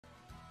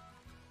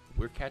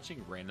we're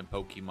catching random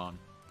Pokemon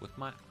with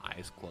my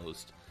eyes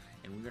closed,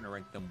 and we're going to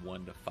rank them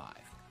 1 to 5.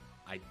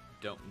 I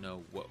don't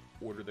know what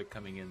order they're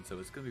coming in, so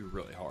it's going to be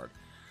really hard.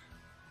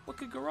 What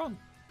could go wrong?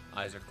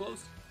 Eyes are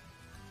closed.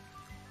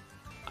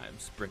 I am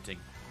sprinting.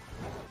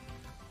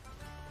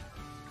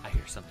 I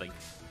hear something.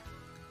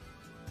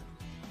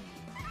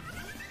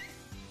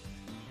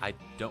 I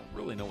don't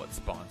really know what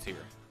spawns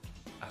here.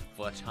 A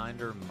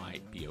Fletchhinder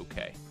might be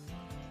okay.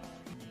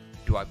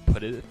 Do I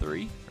put it at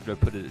 3 or do I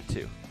put it at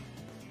 2?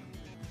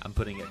 I'm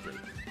putting it at 3.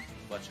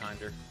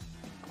 Fletchhinder,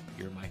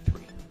 you're my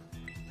 3.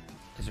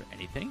 Is there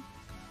anything?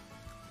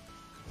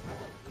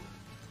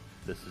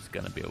 This is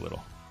gonna be a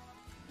little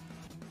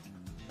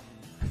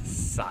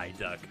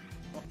Psyduck.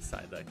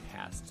 Psyduck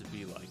has to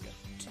be like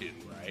a 2,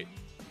 right?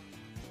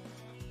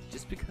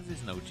 Just because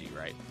he's an OG,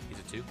 right? He's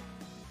a 2?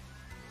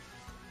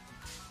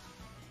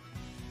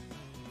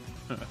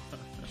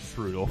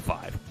 Strudel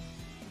 5.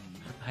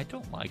 I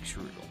don't like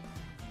Strudel.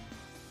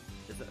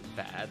 Is that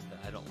bad that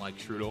I don't like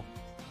Strudel?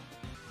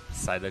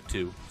 Psyduck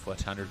 2,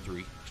 Fletchhinder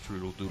 3,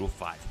 Strudel Doodle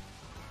 5.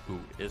 Who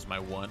is my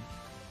 1?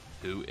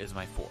 Who is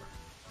my 4?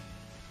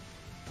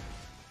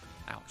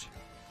 Ouch.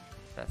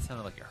 That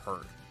sounded like it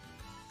hurt.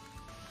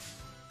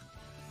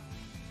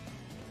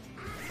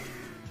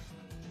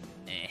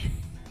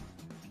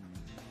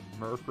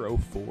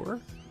 Murkrow 4?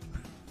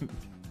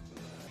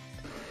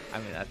 I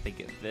mean, I think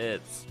it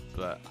fits,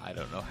 but I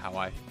don't know how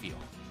I feel.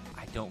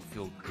 I don't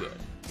feel good.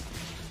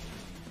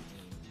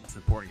 It's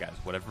important, guys.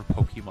 Whatever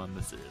Pokemon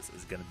this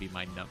is going to be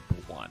my number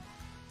 1.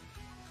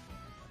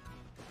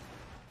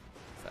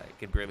 So I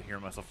can barely hear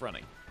myself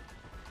running.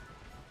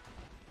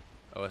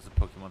 Oh, it's a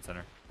Pokemon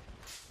Center.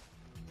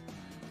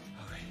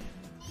 Okay.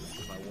 This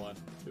is my 1.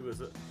 Who is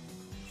it?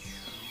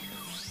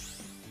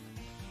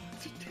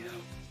 It's a 2.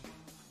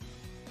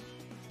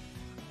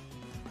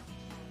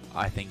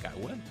 I think I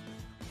win.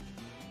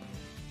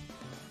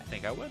 I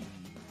think I win.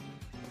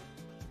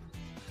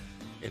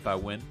 If I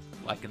win,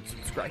 like and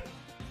subscribe.